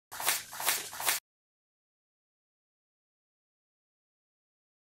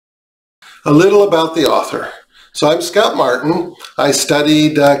A little about the author. So I'm Scott Martin. I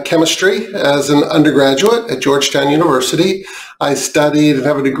studied chemistry as an undergraduate at Georgetown University. I studied and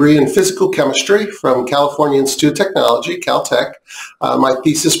have a degree in physical chemistry from California Institute of Technology, Caltech. My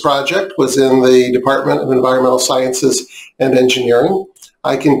thesis project was in the Department of Environmental Sciences and Engineering.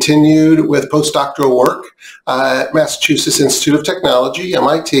 I continued with postdoctoral work at Massachusetts Institute of Technology,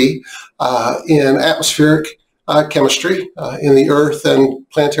 MIT, in atmospheric chemistry in the Earth and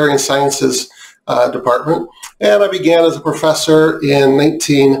Planetary Sciences department. And I began as a professor in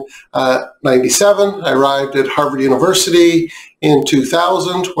 1997. I arrived at Harvard University in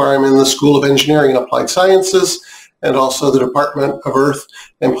 2000, where I'm in the School of Engineering and Applied Sciences, and also the Department of Earth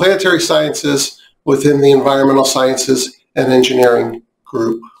and Planetary Sciences within the Environmental Sciences and Engineering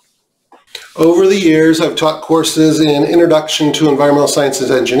group. Over the years, I've taught courses in Introduction to Environmental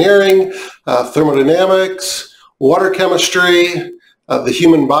Sciences Engineering, thermodynamics, water chemistry, the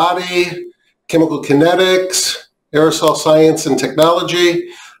human body, chemical kinetics, aerosol science and technology,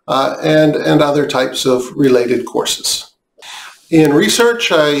 and other types of related courses. In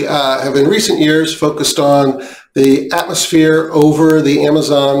research, I have in recent years focused on the atmosphere over the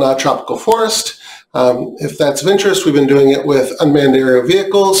Amazon tropical forest. If that's of interest, we've been doing it with unmanned aerial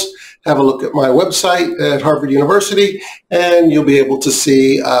vehicles. Have a look at my website at Harvard University, and you'll be able to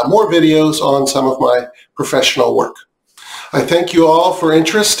see more videos on some of my professional work. I thank you all for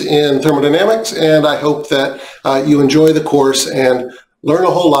interest in thermodynamics, and I hope that you enjoy the course and learn a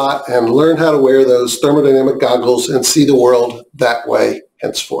whole lot and learn how to wear those thermodynamic goggles and see the world that way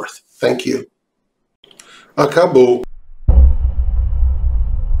henceforth. Thank you. Acabou.